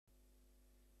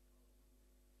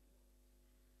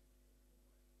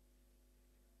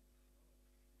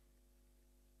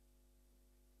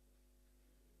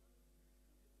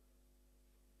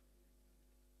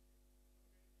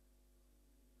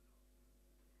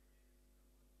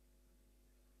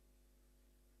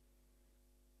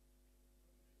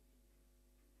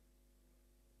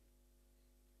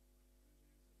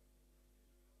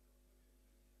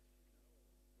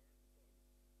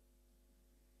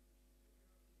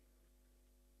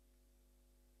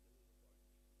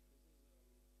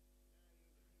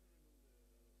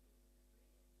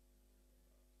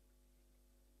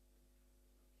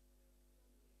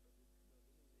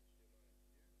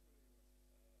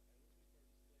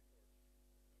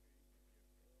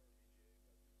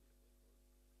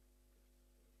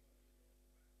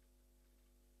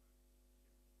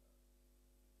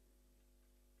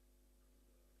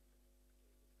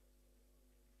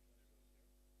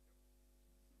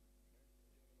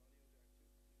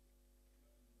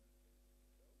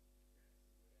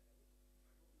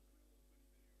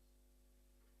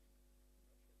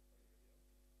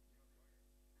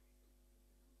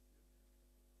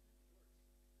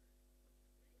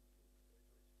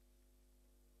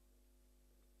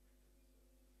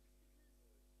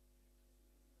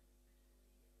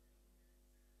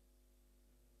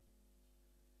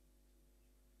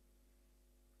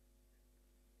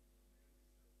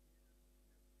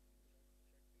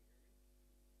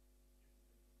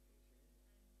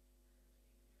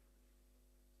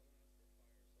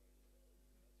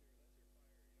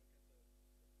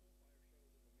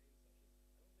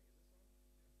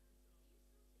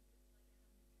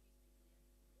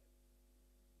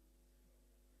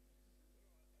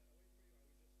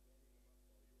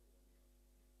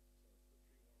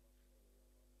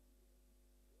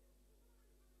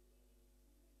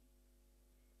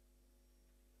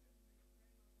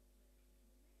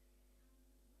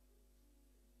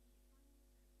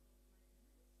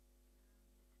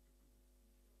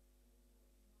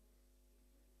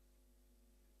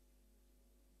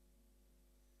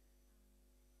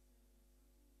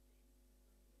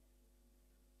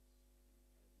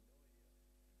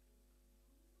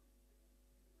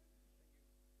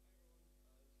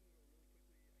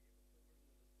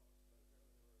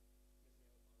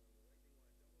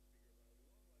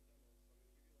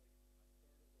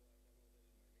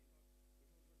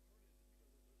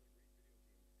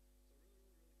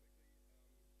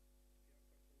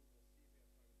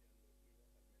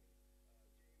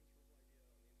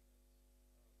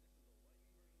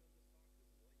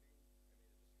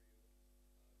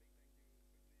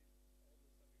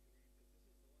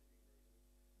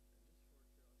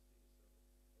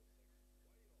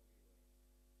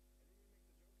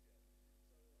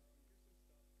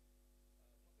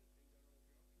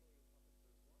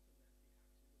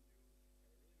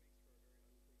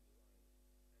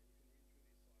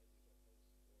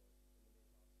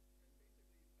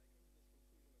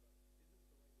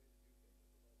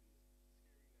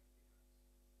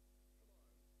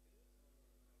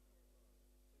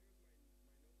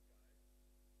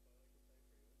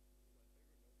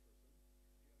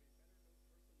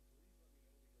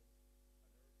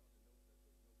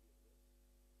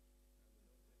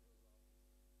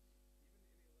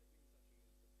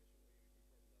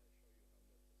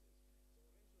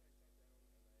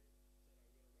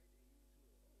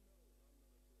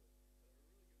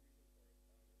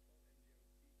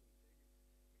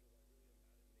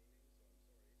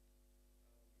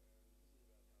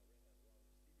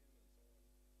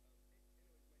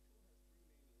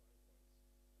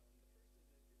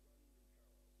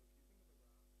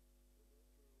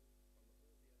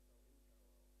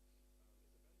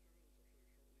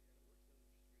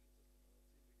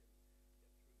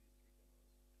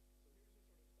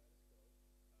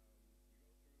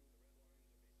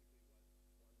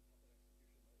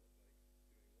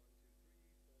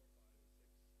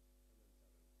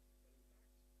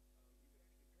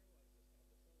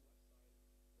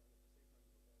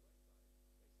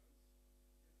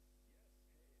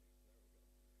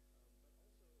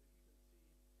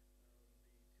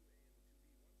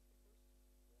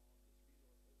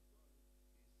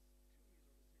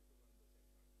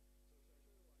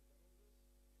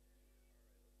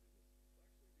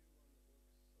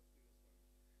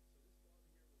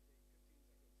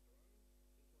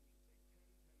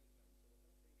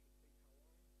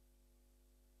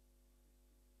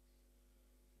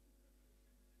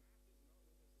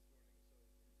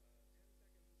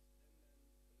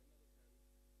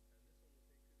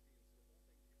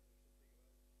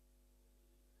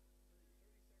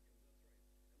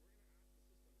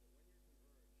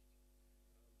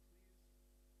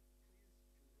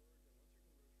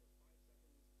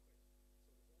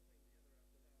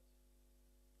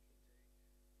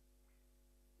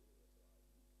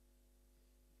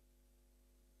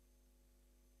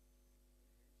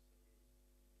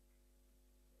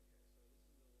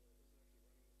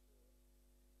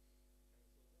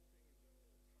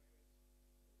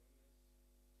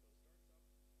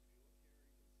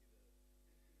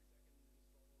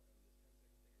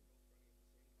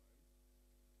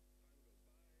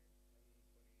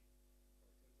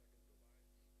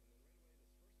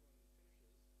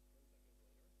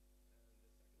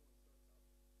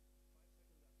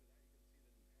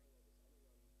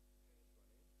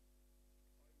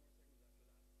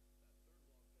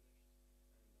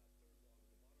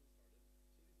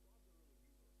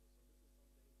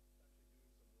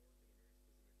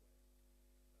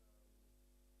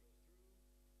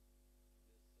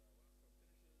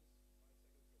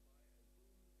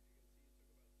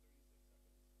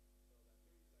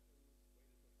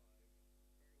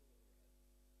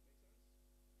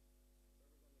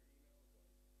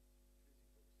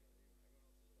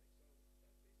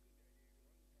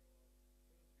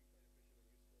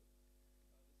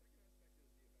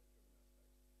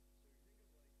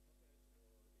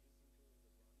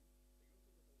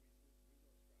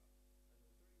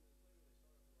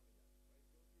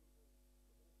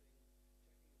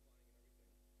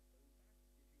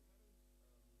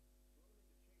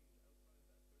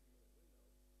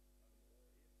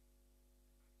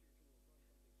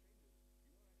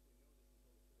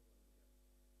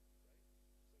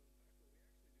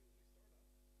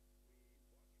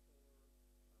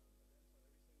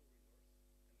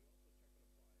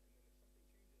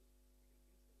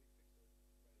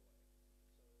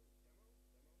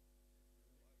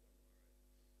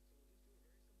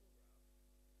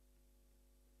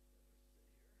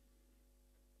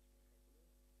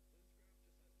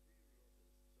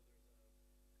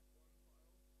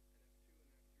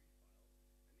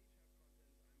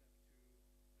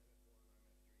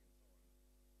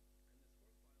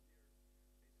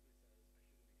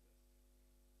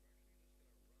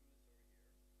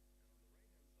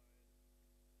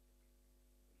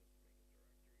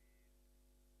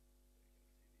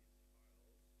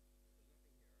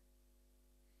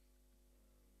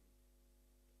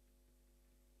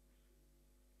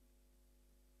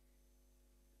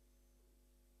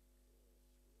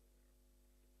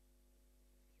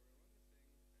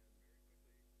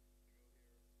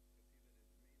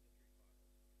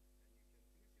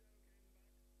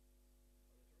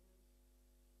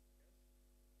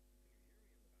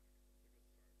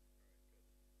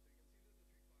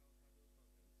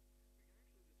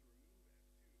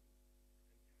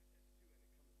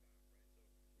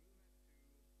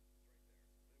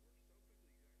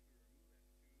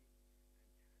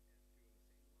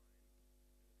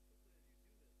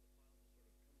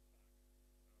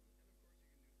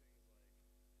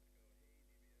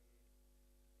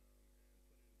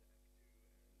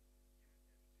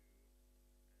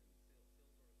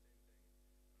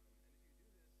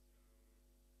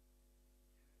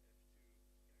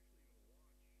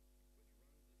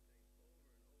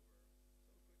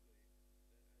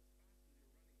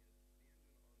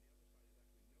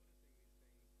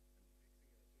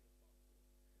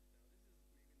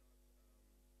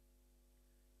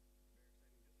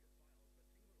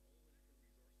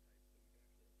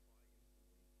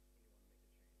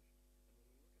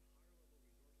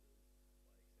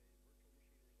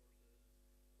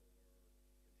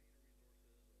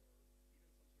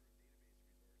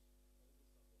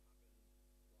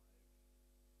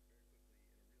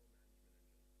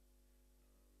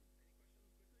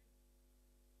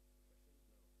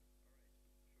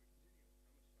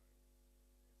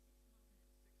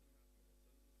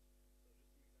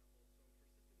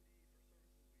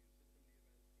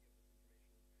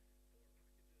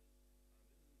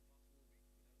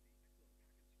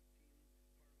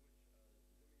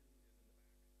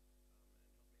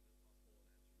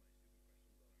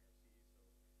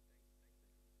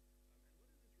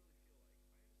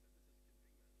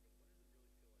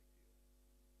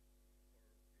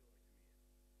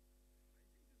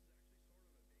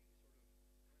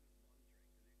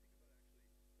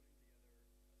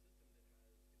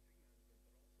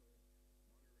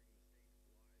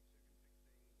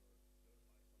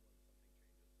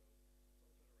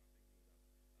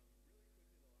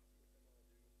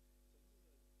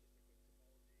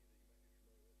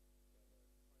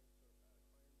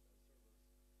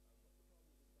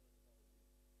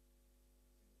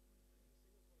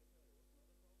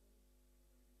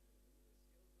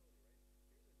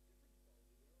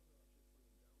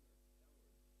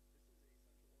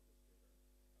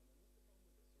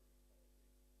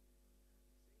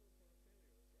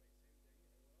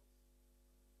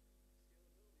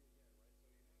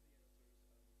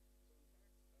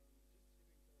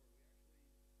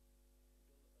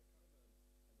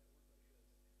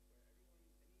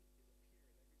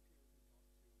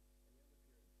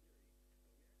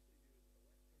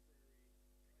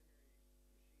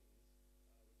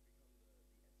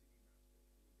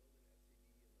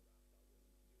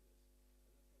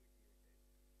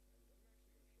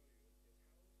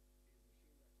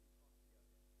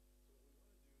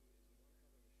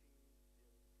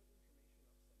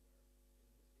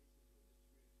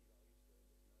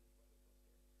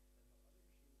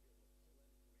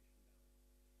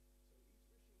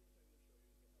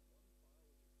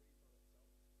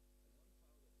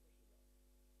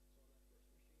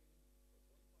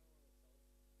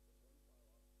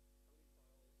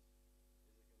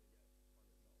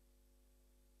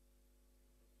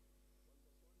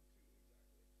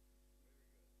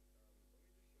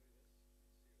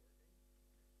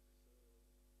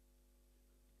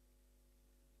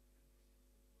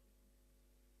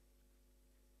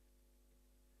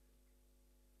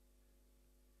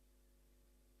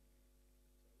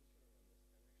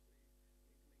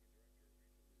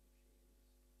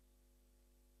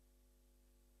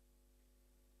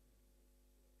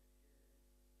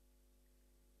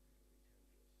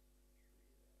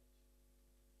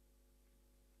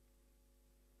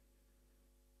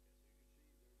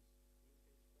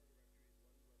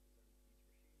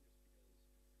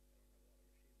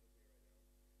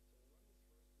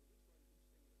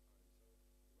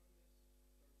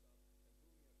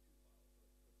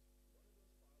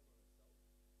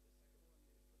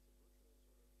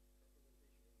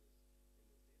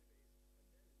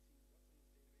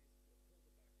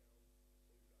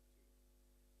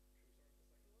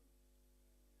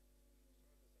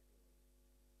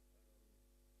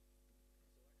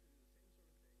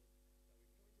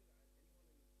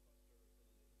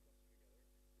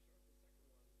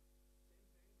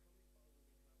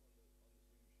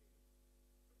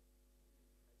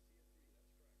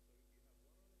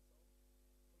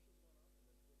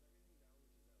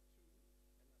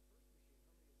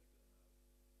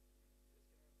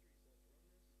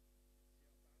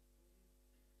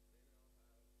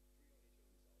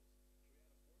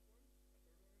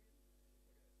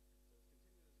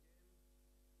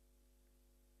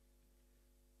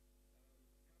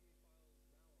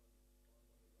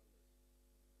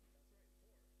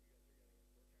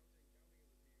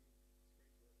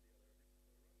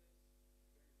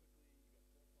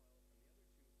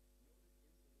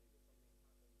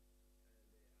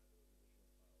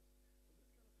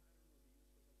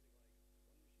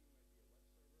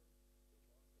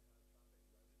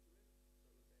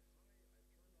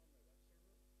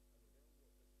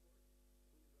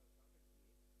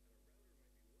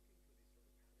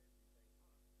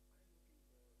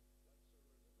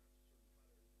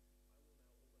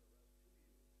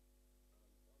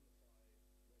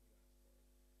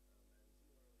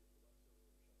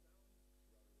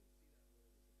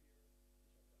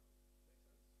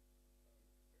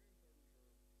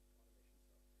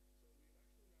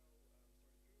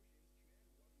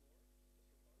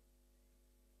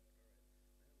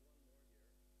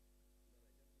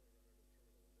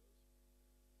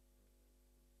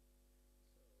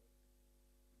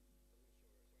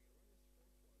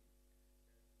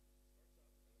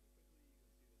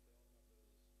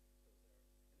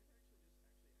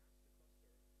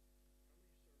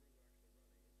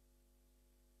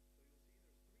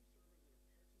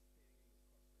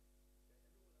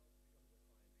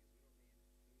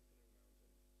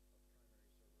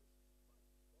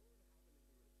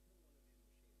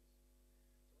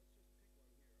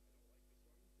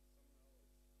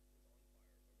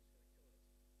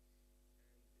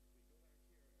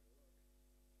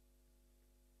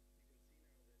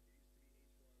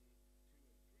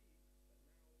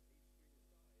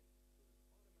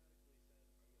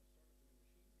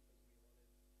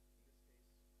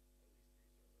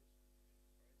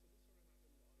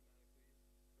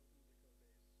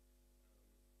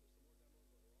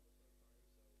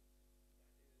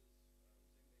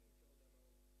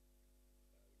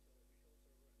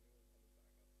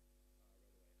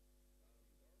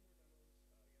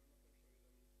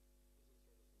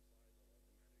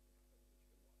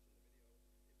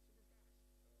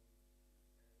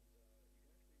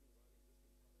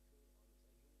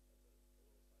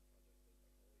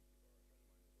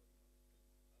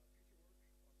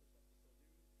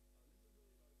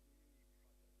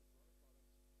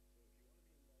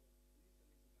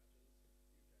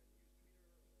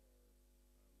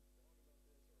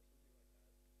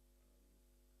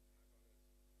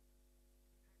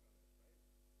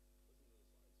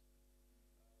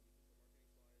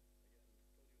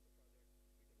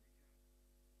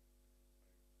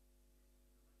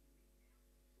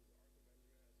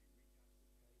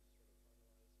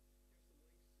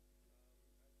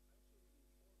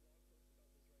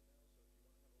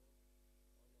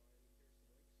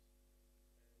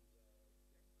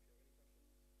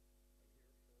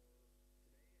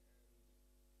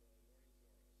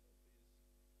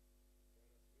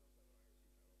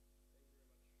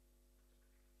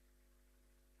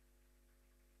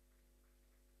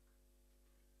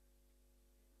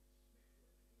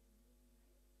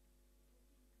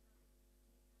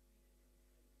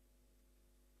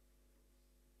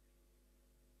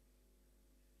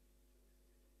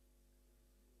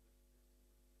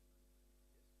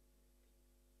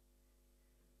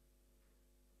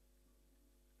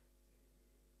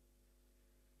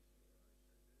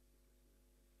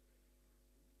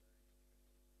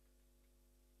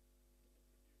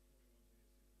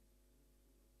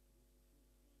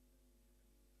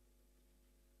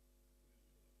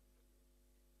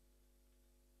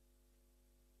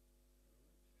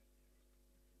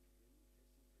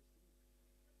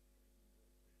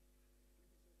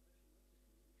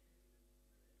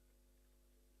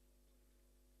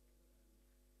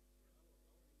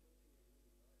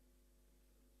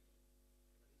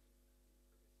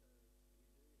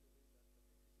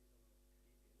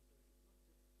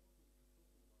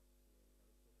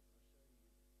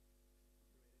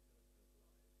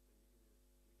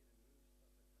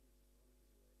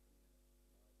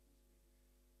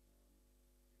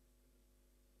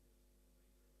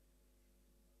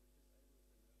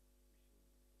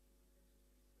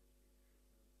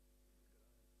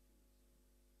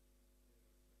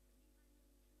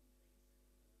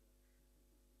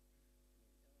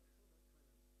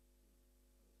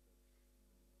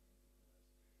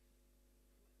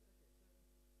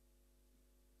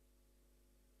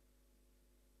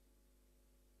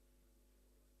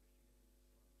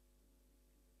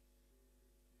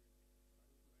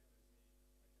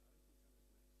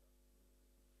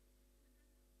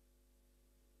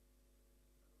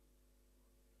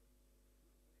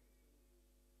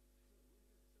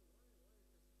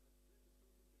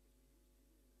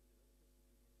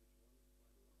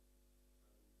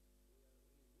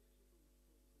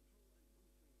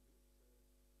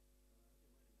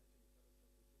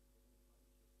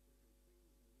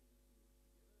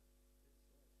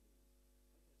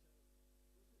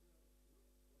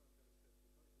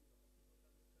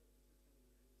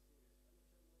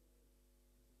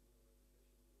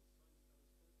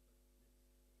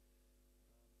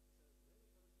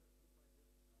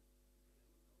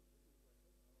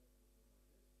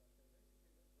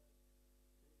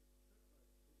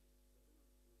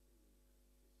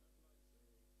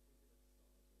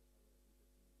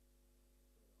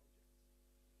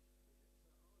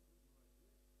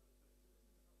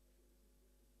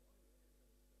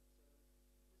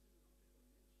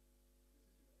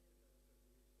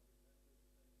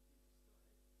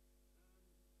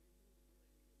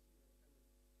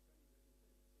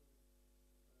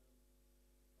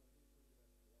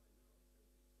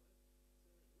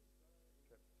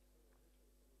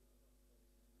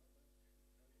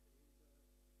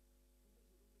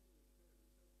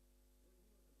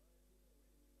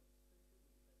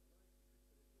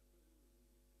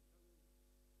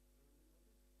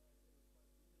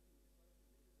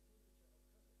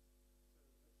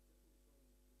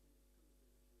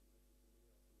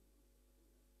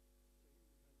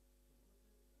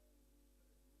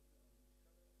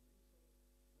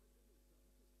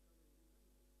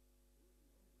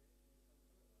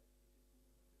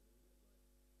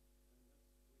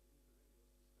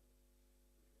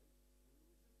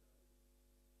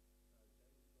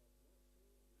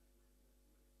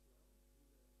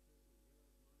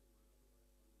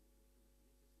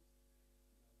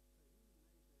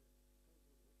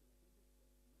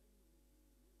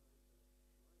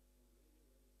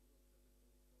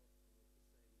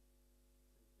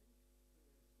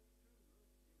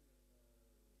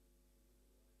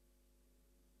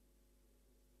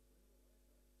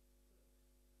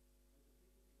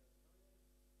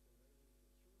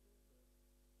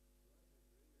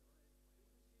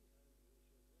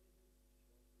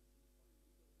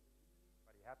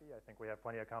happy. I think we have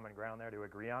plenty of common ground there to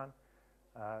agree on.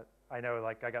 I know,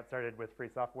 like, I got started with free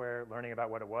software, learning about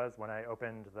what it was when I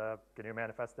opened the GNU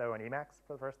Manifesto and Emacs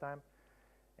for the first time.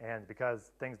 And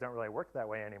because things don't really work that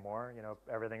way anymore, you know,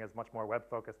 everything is much more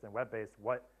web-focused and web-based.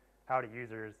 How do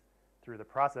users, through the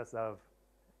process of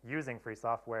using free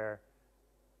software,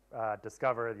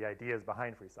 discover the ideas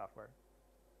behind free software?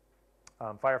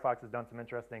 Firefox has done some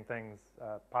interesting things,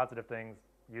 positive things,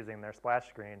 using their splash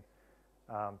screen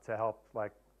to help,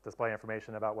 like, display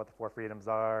information about what the 4 freedoms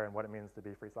are and what it means to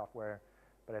be free software.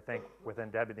 But I think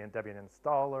within Debian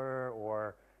installer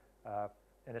or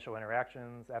initial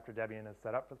interactions after Debian is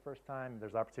set up for the first time,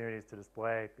 there's opportunities to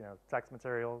display, you know, text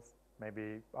materials,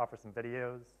 maybe offer some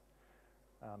videos.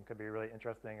 Could be really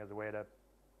interesting as a way to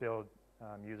build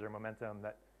user momentum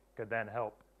that could then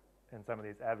help in some of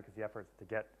these advocacy efforts to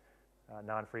get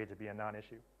non-free to be a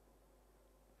non-issue.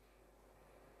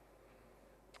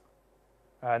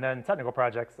 And then technical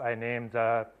projects, I named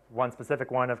one specific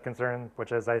one of concern,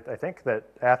 which is I think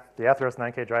that the Atheros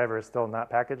 9K driver is still not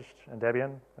packaged in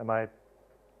Debian. Does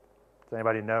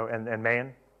anybody know? And main,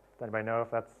 does anybody know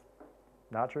if that's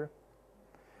not true?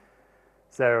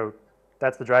 So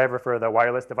that's the driver for the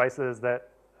wireless devices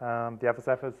that the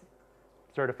FSF has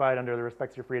certified under the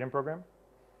Respect Your Freedom program.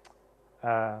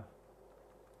 But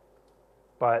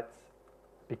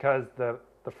because the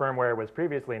firmware was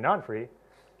previously non-free,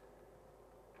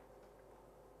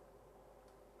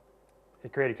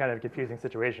 it created kind of a confusing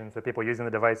situation. So people using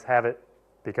the device have it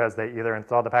because they either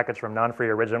installed the package from non-free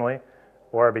originally,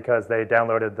 or because they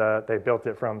they built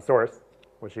it from source,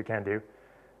 which you can do.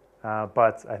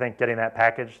 But I think getting that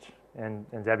packaged in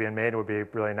Debian made would be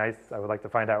really nice. I would like to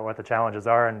find out what the challenges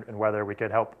are and whether we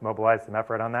could help mobilize some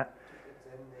effort on that. It's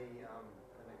in the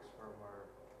Linux firmware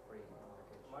free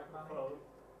package.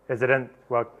 Is it in,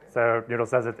 well, so Noodle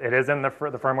says it is in the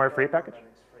firmware free package?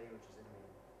 Linux free, which is in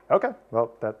main. Okay,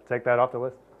 well, take that off the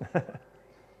list.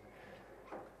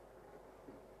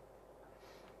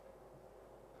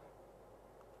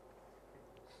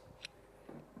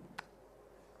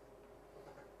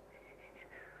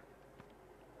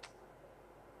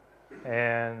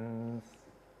 And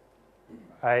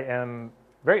I am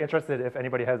very interested if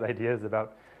anybody has ideas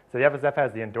about, so the FSF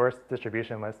has the endorsed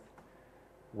distribution list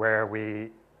where we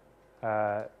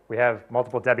have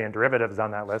multiple Debian derivatives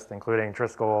on that list, including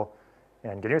Triskel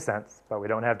and GNU Sense, but we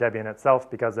don't have Debian itself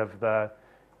because of the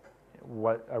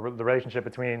relationship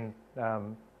between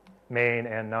main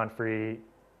and non-free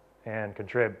and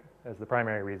contrib as the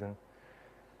primary reason,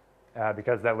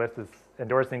 because that list is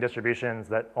endorsing distributions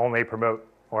that only promote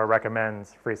or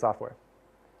recommends free software.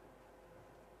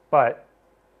 But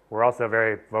we're also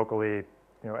very vocally,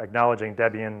 acknowledging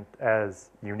Debian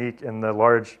as unique in the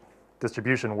large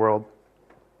distribution world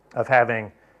of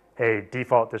having a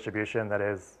default distribution that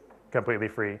is completely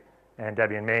free, and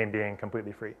Debian main being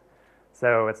completely free.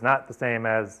 So it's not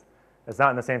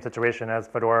in the same situation as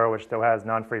Fedora, which still has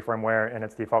non-free firmware in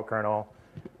its default kernel.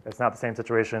 It's not the same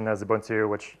situation as Ubuntu,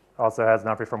 which also has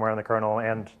non-free firmware in the kernel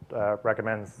and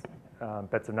recommends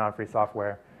bits of non-free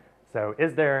software. So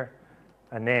is there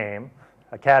a name,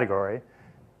 a category,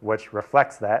 which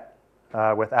reflects that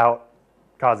without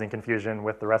causing confusion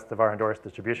with the rest of our endorsed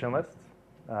distribution lists?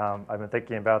 I've been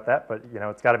thinking about that, but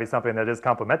it's got to be something that is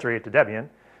complementary to Debian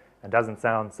and doesn't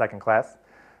sound second class,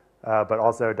 but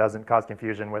also doesn't cause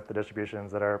confusion with the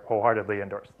distributions that are wholeheartedly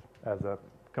endorsed as a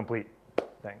complete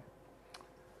thing.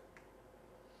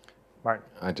 Martin.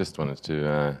 I just wanted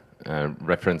to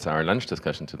reference our lunch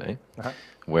discussion today,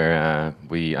 where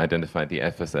we identified the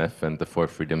FSF and the 4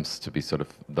 freedoms to be sort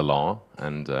of the law,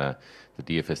 and the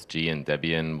DFSG and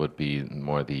Debian would be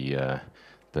more the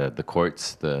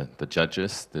courts, the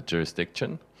judges, the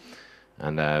jurisdiction.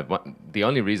 And the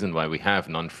only reason why we have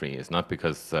non-free is not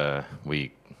because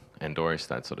we endorse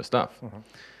that sort of stuff,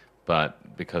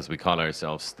 but because we call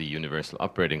ourselves the universal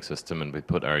operating system and we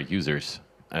put our users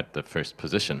at the first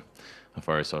position of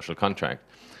our social contract.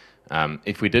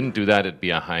 If we didn't do that, it'd be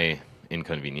a high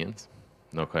inconvenience,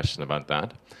 no question about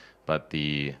that. But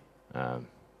the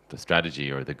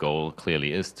strategy or the goal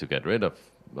clearly is to get rid of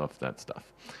that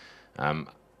stuff.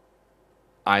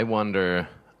 I wonder,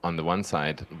 on the one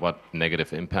side, what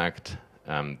negative impact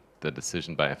the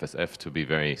decision by FSF to be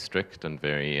very strict and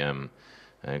very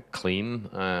clean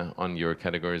on your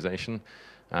categorization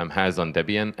has on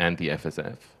Debian and the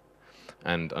FSF.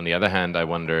 And on the other hand, I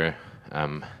wonder,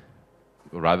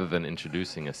 rather than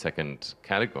introducing a second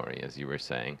category, as you were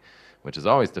saying, which is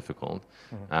always difficult,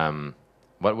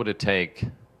 what would it take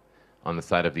on the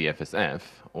side of the FSF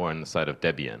or on the side of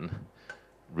Debian,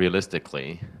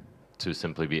 realistically, to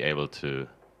simply be able to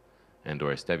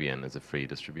endorse Debian as a free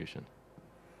distribution?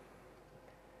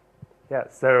 Yeah,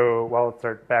 so let's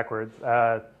start backwards.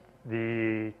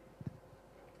 The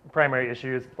primary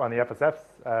issues on the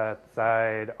FSF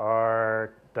side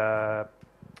are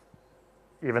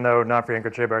even though non-free and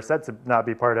contrib are said to not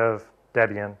be part of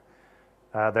Debian,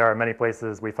 there are many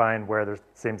places we find where there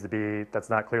seems to be, that's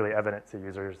not clearly evident to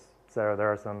users. So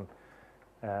there are some,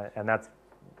 and that's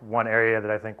one area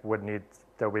that I think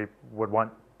that we would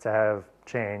want to have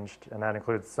changed, and that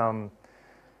includes some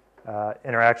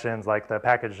interactions like the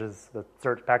packages, the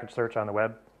package search on the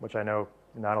web, which I know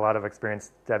not a lot of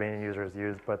experienced Debian users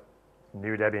use, but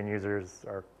new Debian users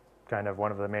are kind of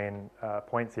one of the main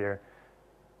points here,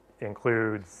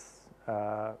 includes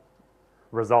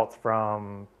results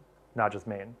from not just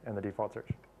main and the default search.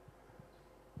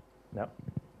 No?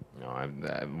 No,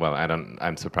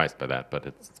 I'm surprised by that, but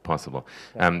it's possible.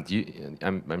 Yeah.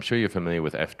 I'm sure you're familiar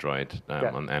with F-Droid Yeah.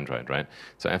 on Android, right?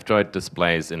 So F-Droid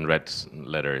displays in red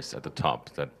letters at the top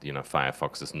that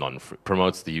Firefox is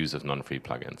promotes the use of non-free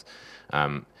plugins.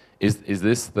 Is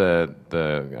this the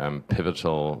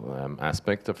pivotal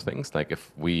aspect of things? Like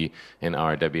if we in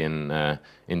our Debian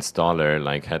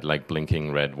installer had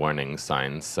blinking red warning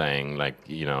signs saying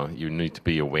you need to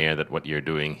be aware that what you're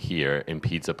doing here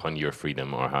impedes upon your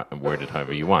freedom, or word it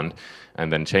however you want,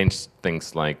 and then change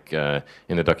things like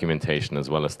in the documentation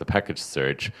as well as the package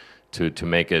search to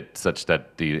make it such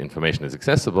that the information is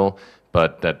accessible,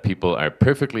 but that people are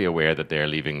perfectly aware that they are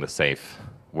leaving the safe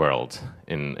world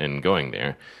in going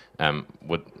there.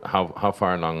 How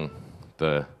far along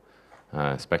the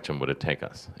spectrum would it take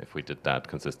us if we did that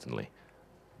consistently?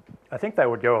 I think that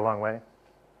would go a long way.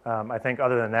 I think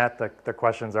other than that, the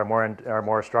questions are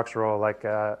more structural, like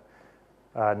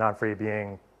non-free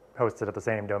being hosted at the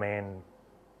same domain,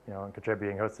 and contrib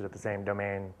being hosted at the same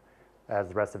domain as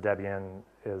the rest of Debian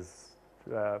is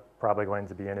probably going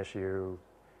to be an issue,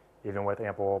 even with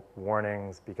ample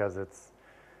warnings, because it's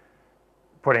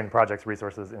putting the project's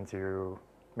resources into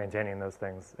maintaining those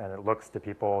things, and it looks to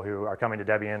people who are coming to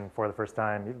Debian for the first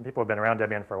time, even people who have been around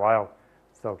Debian for a while,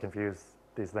 still confuse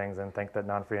these things and think that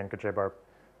non-free and contrib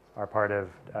are part of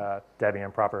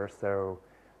Debian proper. So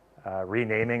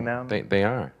renaming them. They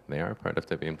are part of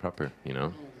Debian proper,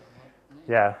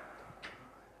 Yeah.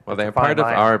 Well, they're part of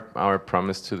our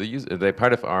promise to the user. They're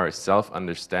part of our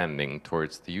self-understanding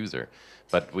towards the user.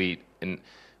 But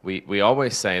we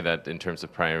always say that in terms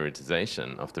of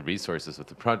prioritization of the resources of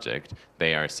the project,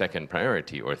 they are second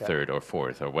priority or third or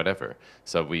fourth or whatever.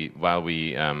 So while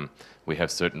we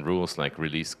have certain rules like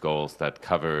release goals that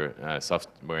cover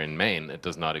software in main, it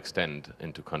does not extend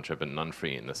into contrib and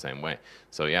non-free in the same way.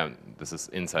 So yeah, this is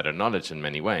insider knowledge in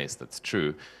many ways. That's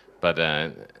true. But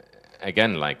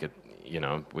again,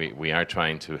 we are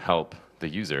trying to help the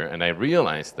user, and I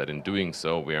realize that in doing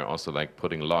so we are also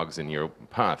putting logs in your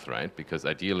path, right? Because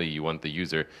ideally you want the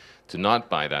user to not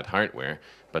buy that hardware,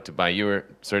 but to buy your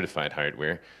certified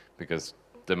hardware, because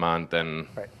demand then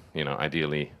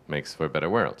ideally makes for a better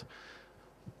world.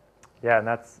 Yeah, and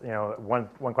that's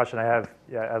one question I have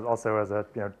as a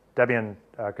Debian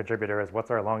contributor is,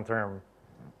 what's our long-term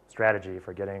strategy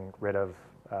for getting rid of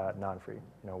non-free?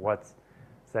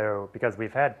 Because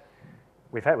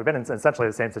we've been in essentially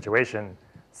the same situation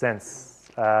since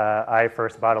I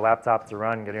first bought a laptop to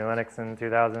run GNU Linux in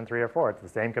 2003 or 4. It's the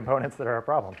same components that are a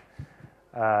problem.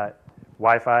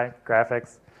 Wi-Fi,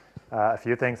 graphics, a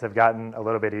few things have gotten a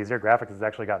little bit easier. Graphics has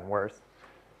actually gotten worse.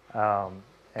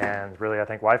 And really, I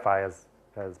think Wi-Fi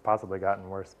has possibly gotten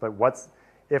worse. But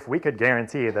if we could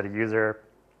guarantee that a user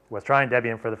was trying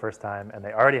Debian for the first time and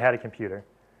they already had a computer,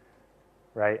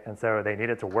 right? And so they need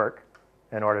it to work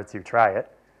in order to try it.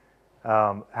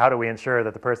 How do we ensure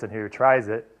that the person who tries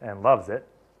it and loves it,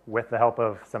 with the help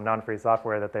of some non-free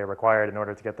software that they required in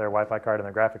order to get their Wi-Fi card and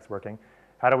their graphics working,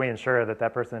 how do we ensure that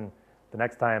that person, the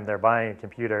next time they're buying a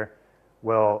computer,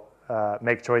 will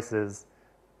make choices?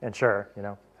 And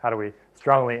how do we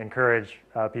strongly encourage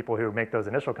people who make those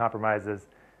initial compromises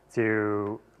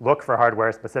to look for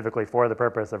hardware specifically for the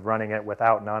purpose of running it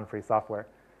without non-free software?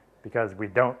 Because we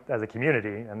don't, as a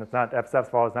community, and it's not FSF's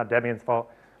fault, it's not Debian's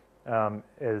fault,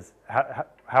 is how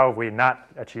have we not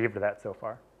achieved that so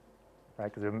far,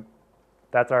 right? Because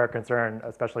that's our concern,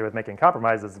 especially with making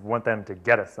compromises. We want them to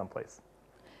get us someplace.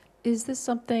 Is this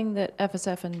something that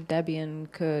FSF and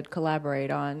Debian could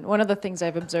collaborate on? One of the things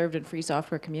I've observed in free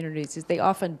software communities is they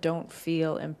often don't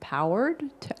feel empowered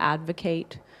to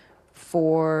advocate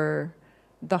for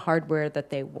the hardware that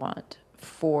they want,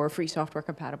 for free software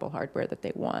compatible hardware that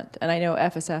they want. And I know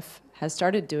FSF has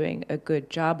started doing a good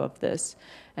job of this,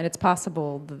 and it's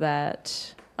possible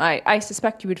that I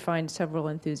suspect you would find several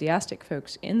enthusiastic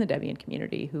folks in the Debian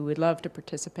community who would love to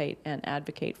participate and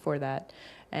advocate for that.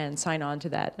 and sign on to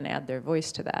that and add their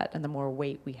voice to that. And the more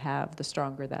weight we have, the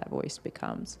stronger that voice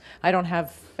becomes. I don't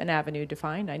have an avenue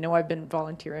defined. I know I've been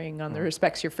volunteering on the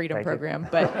Respects Your Freedom program,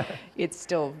 but it's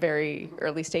still very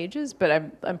early stages. But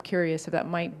I'm curious if that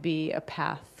might be a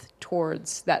path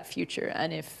towards that future.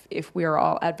 And if we are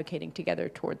all advocating together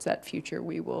towards that future,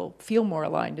 we will feel more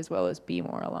aligned as well as be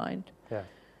more aligned. Yeah.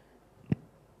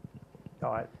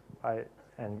 No,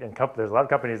 there's a lot of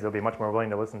companies that'll be much more willing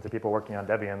to listen to people working on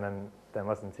Debian than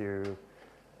listen to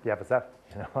the FSF.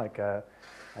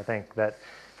 I think that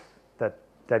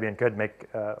Debian could make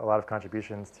a lot of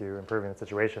contributions to improving the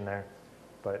situation there,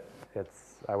 but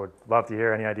I would love to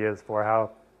hear any ideas for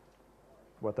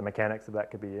what the mechanics of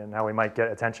that could be and how we might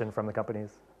get attention from the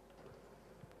companies.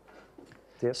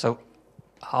 So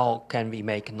how can we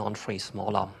make non-free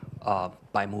smaller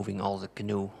by moving all the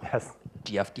GNU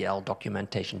GFDL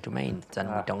documentation to main? Then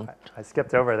we don't. I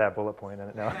skipped over that bullet point.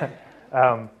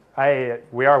 No.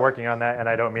 We are working on that, and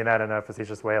I don't mean that in a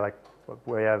facetious way. Like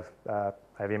I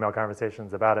have email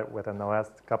conversations about it within the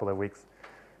last couple of weeks.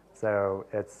 So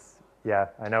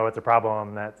I know it's a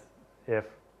problem that if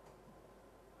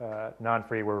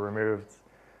non-free were removed,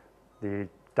 the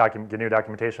GNU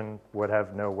documentation would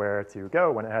have nowhere to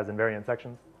go when it has invariant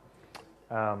sections.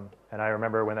 And I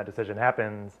remember when that decision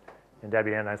happened in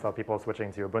Debian, I saw people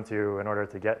switching to Ubuntu in order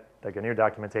to get the GNU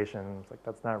documentation. It's like,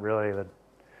 that's not really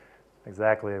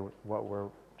exactly what we're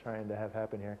trying to have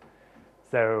happen here.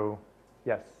 So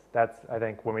yes, I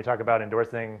think when we talk about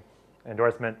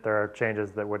endorsement, there are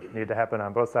changes that would need to happen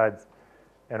on both sides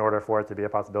in order for it to be a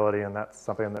possibility, and that's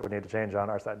something that would need to change on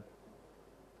our side.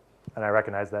 And I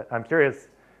recognize that. I'm curious,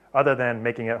 other than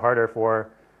making it harder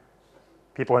for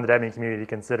people in the Debian community to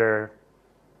consider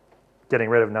getting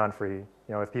rid of non-free,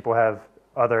 if people have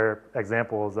other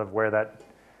examples of where that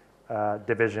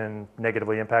division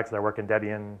negatively impacts their work in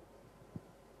Debian,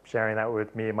 sharing that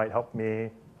with me might help me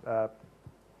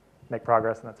make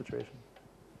progress in that situation.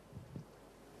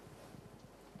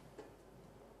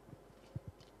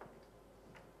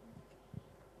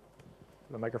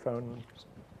 The microphone.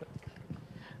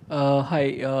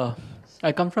 Hi,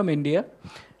 I come from India,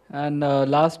 and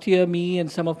last year me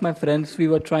and some of my friends, we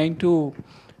were trying to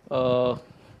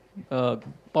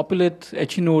populate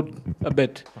HNode a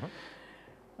bit.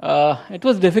 It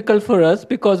was difficult for us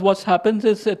because what happens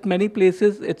is at many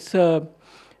places it's the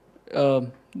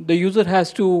user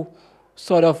has to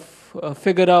sort of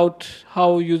figure out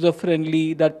how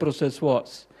user-friendly that process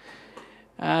was.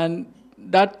 And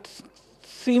that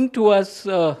seemed to us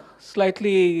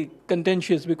slightly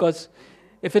contentious because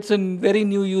if it's a very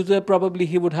new user, probably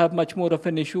he would have much more of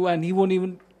an issue and he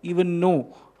won't even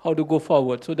know how to go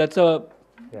forward. So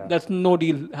that's no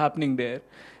deal happening there.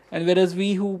 And whereas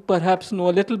we who perhaps know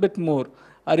a little bit more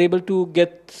are able to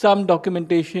get some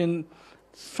documentation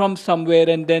from somewhere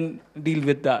and then deal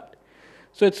with that.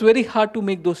 So it's very hard to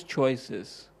make those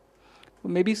choices.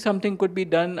 Maybe something could be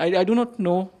done. I do not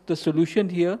know the solution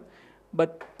here,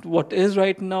 but what is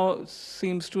right now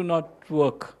seems to not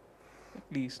work,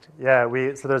 at least. Yeah,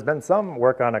 so there's been some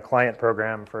work on a client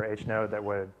program for HNode that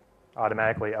would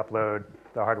automatically upload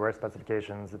the hardware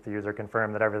specifications if the user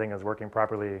confirmed that everything is working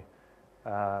properly.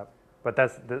 But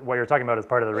what you're talking about is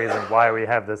part of the reason why we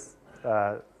have this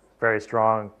very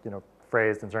strong,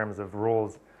 phrased in terms of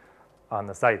rules on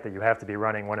the site that you have to be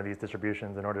running one of these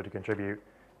distributions in order to contribute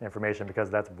information, because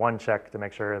that's one check to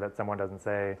make sure that someone doesn't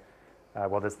say,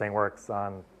 well, this thing works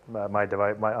on my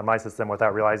device, on my system,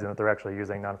 without realizing that they're actually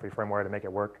using non-free firmware to make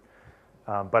it work.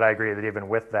 But I agree that even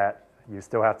with that, you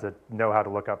still have to know how to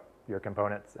look up your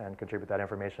components and contribute that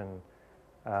information.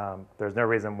 There's no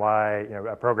reason why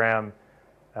a program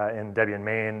in Debian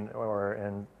main or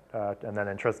and then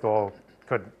in Triskel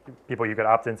you could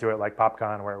opt into it like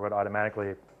PopCon, where it would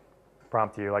automatically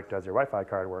prompt you like, does your Wi-Fi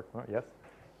card work? Well, yes,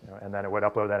 and then it would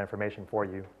upload that information for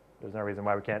you. There's no reason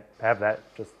why we can't have that.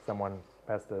 Just someone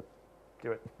has to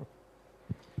do it.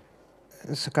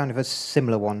 It's a kind of a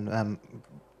similar one.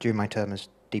 During my term as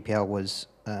DPL was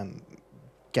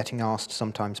getting asked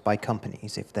sometimes by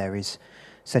companies if there is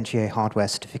essentially a hardware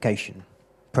certification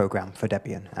program for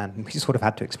Debian, and we sort of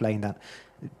had to explain that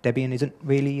Debian isn't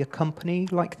really a company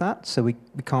like that, so we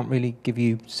can't really give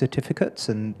you certificates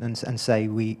and say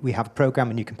we have a program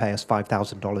and you can pay us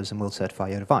 $5,000 and we'll certify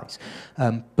your device.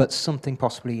 But something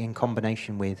possibly in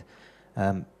combination with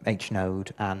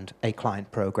HNode and a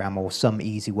client program, or some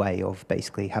easy way of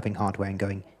basically having hardware and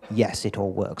going, yes, it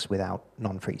all works without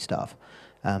non-free stuff.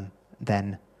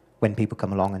 Then when people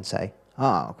come along and say,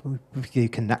 you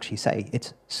can actually say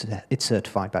it's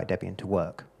certified by Debian to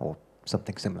work, or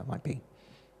something similar might be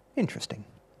interesting.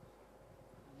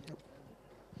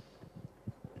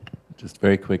 Just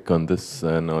very quick on this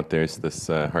note, there's this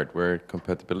hardware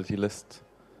compatibility list.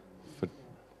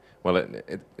 Well,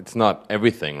 it's not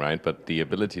everything, right? But the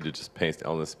ability to just paste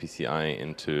all this PCI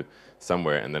into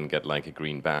somewhere and then get like a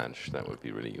green badge, that would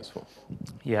be really useful.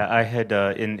 Yeah, I had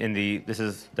this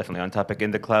is definitely on topic,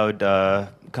 in the cloud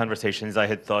conversations, I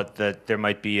had thought that there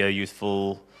might be a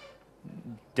useful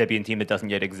Debian team that doesn't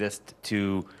yet exist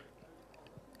to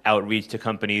outreach to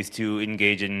companies to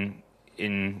engage in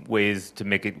ways to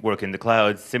make it work in the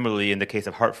cloud. Similarly, in the case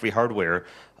of free hardware,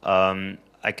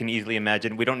 I can easily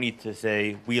imagine we don't need to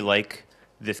say we like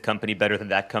this company better than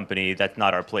that company. That's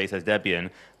not our place as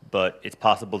Debian, but it's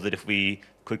possible that if we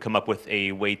could come up with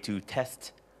a way to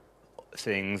test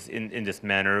things in this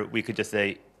manner, we could just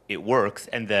say it works,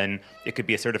 and then it could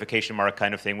be a certification mark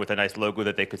kind of thing with a nice logo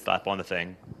that they could slap on the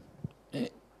thing.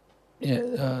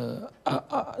 Yeah,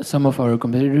 some of our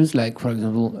competitors, like for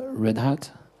example Red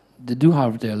Hat, they do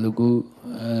have their logo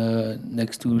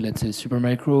next to, let's say,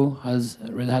 Supermicro has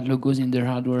Red Hat logos in their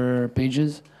hardware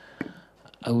pages.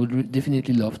 I would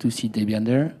definitely love to see Debian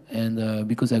there, and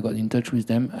because I got in touch with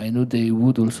them, I know they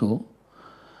would also.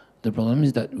 The problem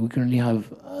is that we currently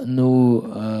have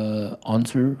no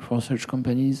answer for such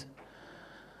companies,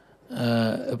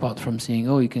 apart from saying,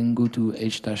 oh, you can go to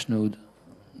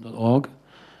h-node.org,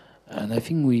 and I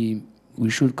think we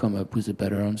should come up with a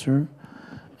better answer.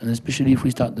 And especially if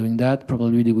we start doing that,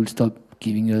 probably they will stop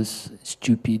giving us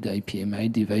stupid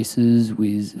IPMI devices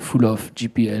full of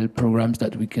GPL programs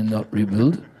that we cannot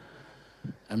rebuild.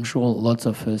 I'm sure lots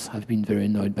of us have been very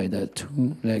annoyed by that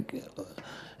too.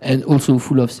 And also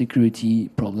full of security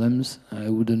problems. I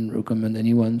wouldn't recommend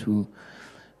anyone to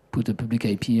put a public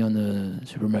IP on a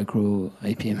Supermicro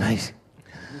IPMI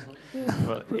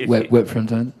Well, web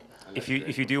front end. If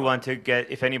you do want to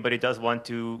if anybody does want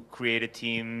to create a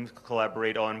team,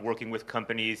 collaborate on working with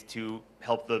companies to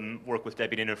help them work with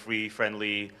Debian in a free,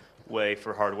 friendly way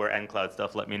for hardware and cloud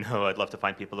stuff, let me know. I'd love to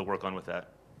find people to work on with that.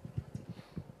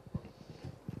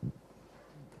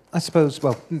 I suppose,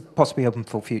 well, possibly open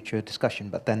for future discussion,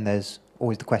 but then there's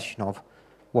always the question of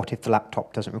what if the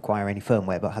laptop doesn't require any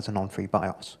firmware but has a non-free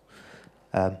BIOS?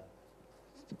 And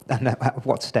at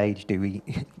what stage do we...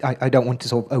 I don't want to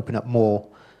sort of open up more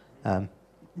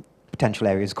potential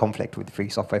areas of conflict with the Free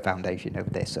Software Foundation over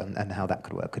this and how that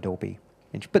could work could all be...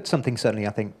 But something certainly,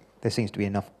 I think, there seems to be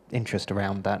enough interest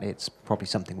around that. It's probably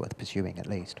something worth pursuing at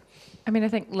least. I mean, I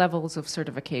think levels of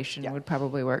certification would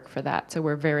probably work for that. So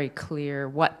we're very clear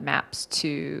what maps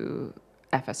to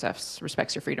FSF's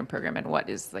Respects Your Freedom program and what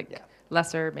is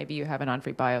lesser. Maybe you have a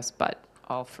non-free BIOS, but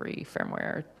all free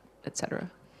firmware, et cetera.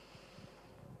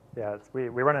 Yeah, we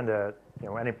run into,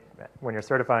 when you're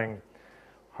certifying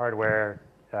hardware,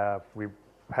 we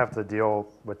have to deal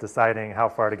with deciding how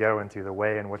far to go into the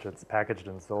way in which it's packaged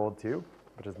and sold too,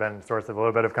 which has been a source of a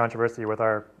little bit of controversy with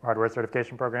our hardware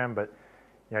certification program. But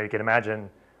you can imagine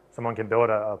someone can build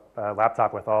a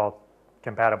laptop with all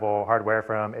compatible hardware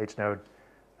from H-Node,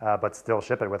 but still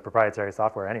ship it with proprietary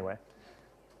software anyway.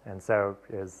 And so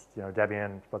is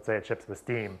Debian, let's say it ships with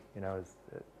Steam, is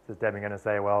Debian going to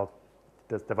say, well,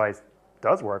 this device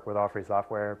does work with all free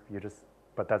software,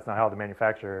 but that's not how the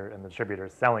manufacturer and the distributor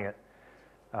is selling it.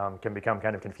 Can become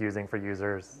kind of confusing for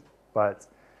users. But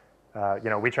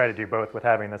we try to do both with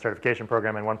having the certification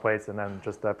program in one place and then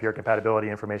just the pure compatibility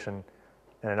information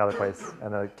in another place.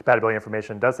 And the compatibility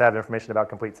information does have information about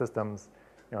complete systems,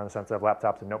 in the sense of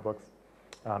laptops and notebooks.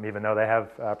 Even though they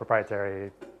have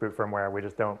proprietary boot firmware, we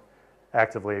just don't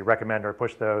actively recommend or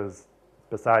push those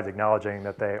besides acknowledging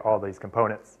that all these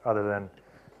components, other than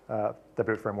the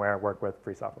boot firmware, work with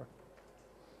free software.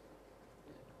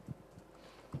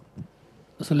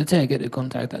 So let's say I get a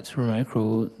contact at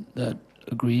Supermicro that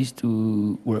agrees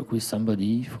to work with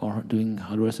somebody for doing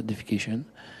hardware certification.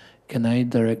 Can I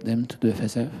direct them to the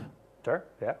FSF? Sure,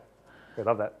 yeah. We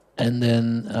love that. And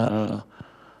then I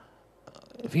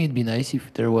think it'd be nice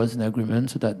if there was an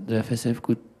agreement so that the FSF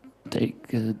could take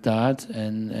that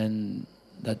and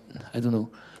that, I don't know,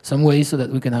 some way so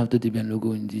that we can have the Debian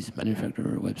logo in these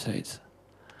manufacturer websites.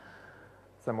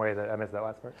 Some way that I missed that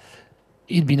last part.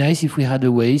 It'd be nice if we had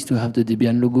a ways to have the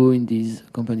Debian logo in these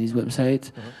companies'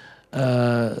 websites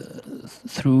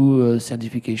through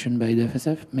certification by the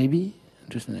FSF, maybe?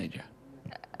 Just an idea.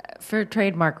 For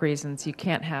trademark reasons, you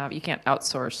can't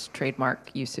outsource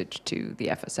trademark usage to the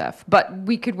FSF. But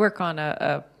we could work on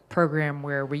a program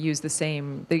where we use the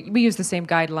same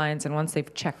guidelines, and once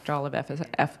they've checked all of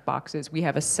FSF boxes, we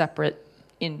have a separate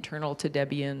internal to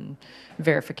Debian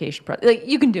verification. Like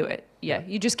you can do it, yeah.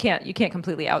 You just can't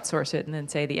completely outsource it and then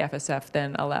say the FSF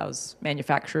then allows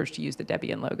manufacturers to use the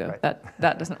Debian logo. Right.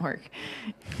 That doesn't work.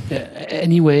 Yeah,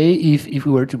 anyway, if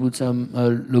we were to put some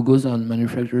logos on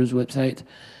manufacturers' website,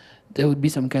 there would be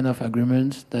some kind of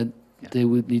agreement that they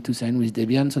would need to sign with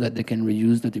Debian so that they can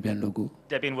reuse the Debian logo.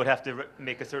 Debian would have to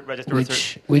make a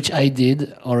register. Which I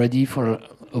did already for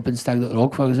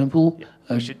OpenStack.org, for example.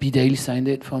 Yeah, Bidale signed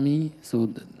it for me, so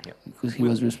because he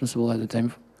was responsible at the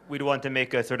time. We'd want to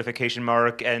make a certification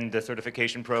mark and a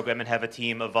certification program and have a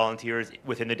team of volunteers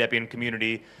within the Debian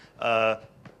community.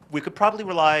 We could probably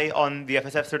rely on the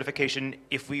FSF certification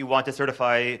if we want to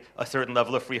certify a certain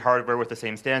level of free hardware with the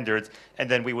same standards, and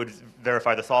then we would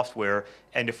verify the software.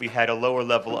 And if we had a lower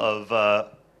level of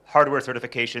hardware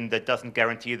certification that doesn't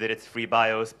guarantee that it's free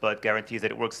BIOS, but guarantees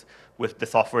that it works with the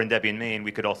software in Debian main,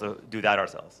 we could also do that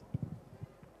ourselves.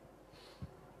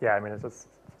 Yeah, I mean, it's just,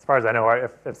 as far as I know,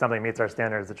 if something meets our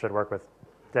standards, it should work with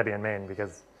Debian main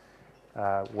because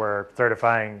we're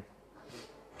certifying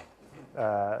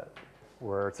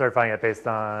it based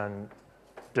on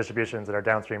distributions that are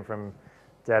downstream from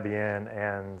Debian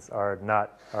and are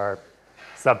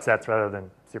subsets rather than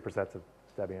supersets of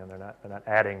Debian. They're not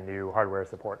adding new hardware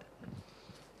support.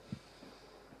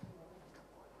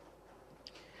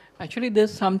 Actually,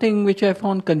 there's something which I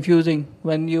found confusing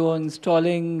when you're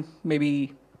installing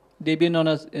maybe Debian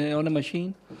on a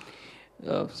machine,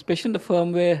 especially in the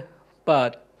firmware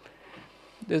part.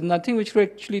 There's nothing which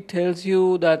actually tells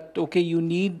you that, okay, you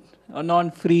need a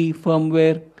non-free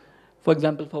firmware, for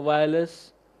example, for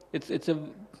wireless. It's a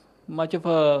much of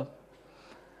a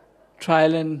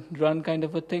trial and run kind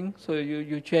of a thing. So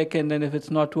you check, and then if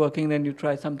it's not working, then you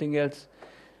try something else.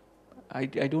 I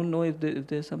don't know if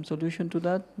there's some solution to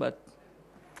that, but.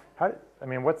 I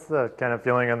mean, what's the kind of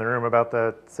feeling in the room about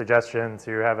the suggestion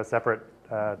to have a separate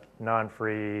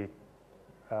non-free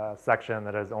section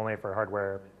that is only for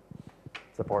hardware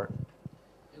support?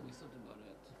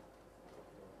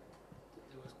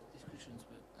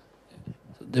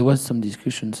 There was some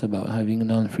discussions about having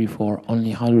non-free for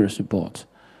only hardware support,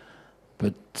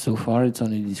 but so far it's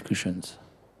only discussions.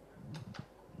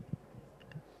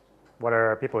 What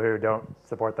are people who don't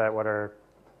support that? What are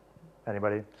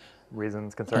anybody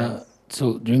reasons, concerns?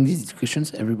 So during these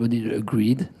discussions, everybody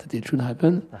agreed that it should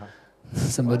happen. Uh-huh.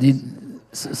 Somebody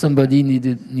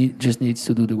just needs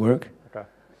to do the work. Okay.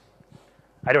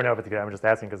 I don't know if it's good. I'm just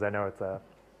asking because I know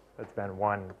it's been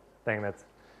one thing that's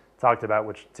talked about,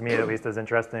 which to me at least is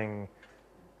interesting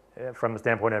from the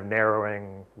standpoint of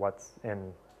narrowing what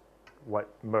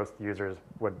most users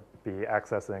would be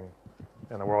accessing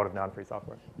in the world of non-free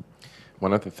software.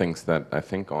 One of the things that I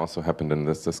think also happened in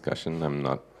this discussion, I'm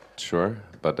not sure,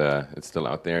 but it's still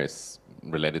out there, is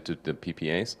related to the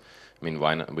PPAs. I mean,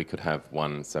 why not? We could have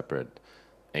one separate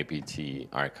APT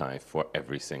archive for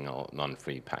every single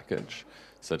non-free package,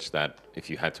 such that if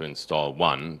you had to install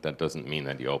one, that doesn't mean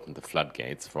that you open the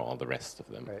floodgates for all the rest of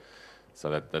them. Right.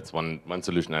 So that's one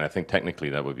solution, and I think technically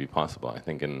that would be possible. I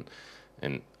think in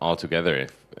altogether,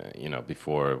 if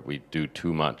before we do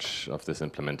too much of this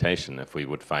implementation, if we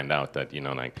would find out that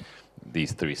like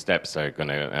these 3 steps are going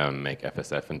to make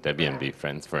FSF and Debian be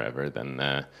friends forever, then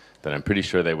I'm pretty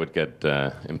sure they would get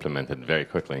implemented very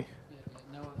quickly.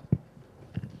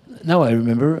 Now I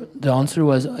remember the answer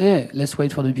was, yeah, let's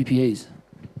wait for the PPAs,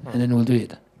 and then we'll do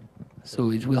it.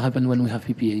 So it will happen when we have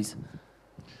PPAs.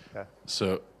 Okay.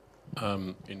 So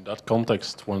in that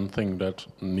context, one thing that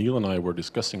Neil and I were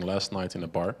discussing last night in a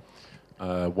bar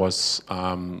was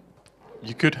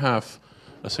you could have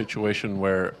a situation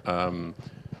where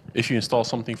if you install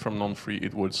something from non-free,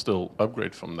 it would still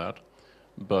upgrade from that.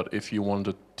 But if you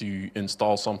wanted to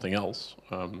install something else,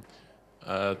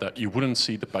 that you wouldn't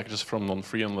see the packages from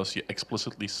non-free unless you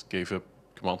explicitly gave a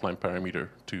command line parameter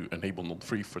to enable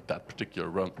non-free for that particular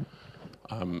run.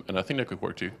 And I think that could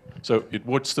work too. So it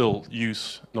would still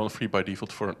use non-free by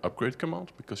default for an upgrade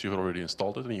command because you've already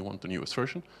installed it and you want the newest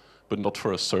version, but not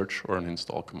for a search or an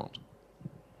install command.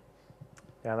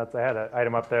 Yeah, I had an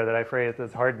item up there that I phrased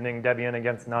as hardening Debian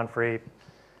against non-free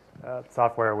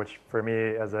software, which for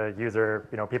me as a user,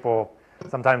 people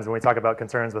sometimes when we talk about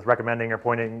concerns with recommending or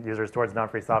pointing users towards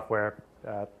non-free software,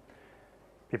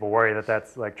 people worry that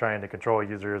that's like trying to control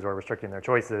users or restricting their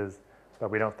choices, but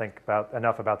we don't think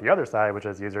enough about the other side, which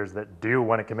is users that do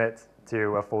want to commit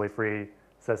to a fully free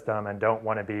system and don't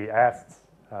want to be asked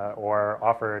or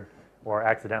offered or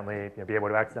accidentally be able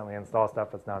to accidentally install stuff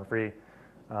that's non-free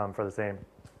for the same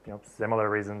similar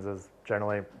reasons as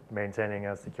generally maintaining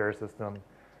a secure system,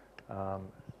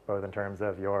 both in terms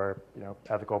of your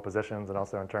ethical positions and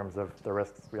also in terms of the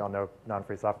risks we all know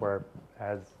non-free software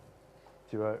has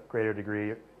to a greater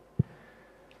degree.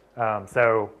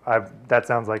 So that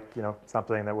sounds like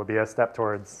something that would be a step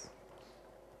towards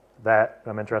that.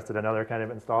 I'm interested in other kind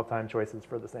of install time choices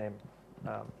for the same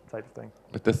type of thing.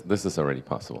 But this is already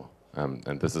possible,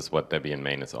 and this is what Debian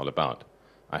main is all about.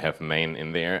 I have main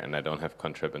in there, and I don't have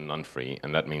contrib and non-free,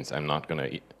 and that means I'm not gonna.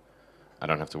 I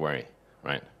don't have to worry,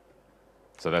 right?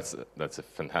 So that's a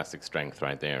fantastic strength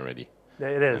right there already.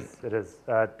 It is. It is.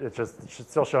 It's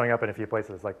still showing up in a few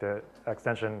places, like the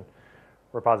extension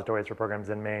repositories for programs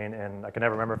in main, and I can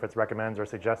never remember if it's recommends or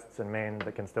suggests in main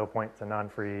that can still point to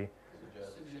non-free.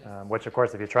 Which, of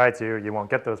course, if you try to, you won't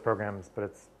get those programs. But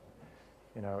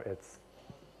it's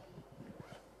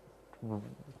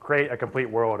create a complete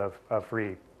world of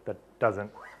free that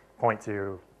doesn't point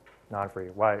to non-free.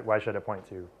 Why should it point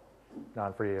to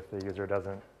non-free if the user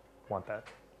doesn't want that?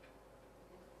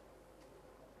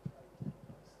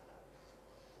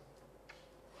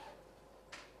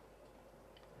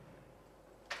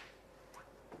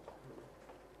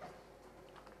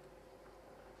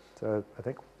 So I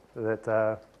think that,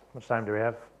 how much time do we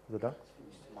have? Is it done?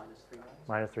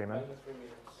 Minus 3 minutes.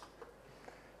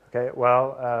 Okay,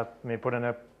 well, let me put in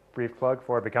a brief plug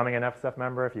for becoming an FSF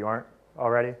member if you aren't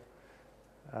already.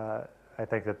 I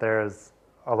think that there's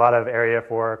a lot of area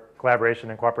for collaboration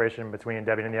and cooperation between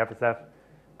Debian and the FSF,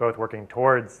 both working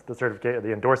towards the certificate,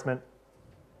 the endorsement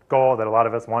goal that a lot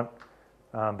of us want,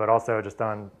 but also just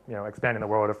on expanding the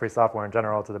world of free software in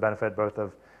general to the benefit both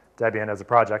of Debian as a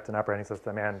project and operating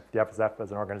system and the FSF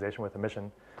as an organization with a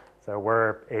mission. So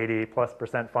we're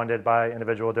 80+% funded by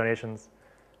individual donations,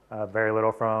 very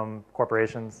little from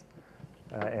corporations.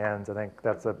 And I think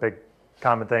that's a big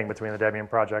common thing between the Debian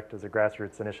project as a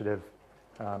grassroots initiative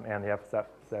and the FSF.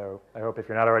 So I hope if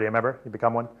you're not already a member, you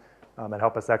become one and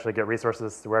help us actually get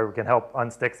resources to where we can help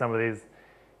unstick some of these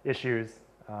issues.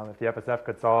 If the FSF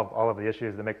could solve all of the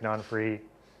issues that make non-free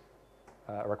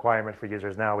a requirement for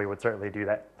users now, we would certainly do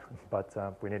that. But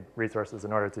we need resources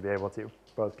in order to be able to,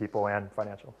 both people and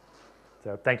financial.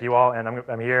 So thank you all, and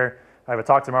I'm here. I have a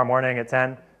talk tomorrow morning at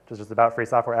 10, which is just about free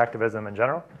software activism in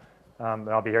general. And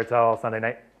I'll be here till Sunday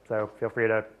night, so feel free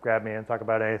to grab me and talk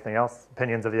about anything else,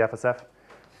 opinions of the FSF.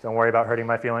 Don't worry about hurting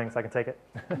my feelings, I can take it.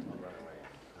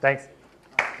 Thanks.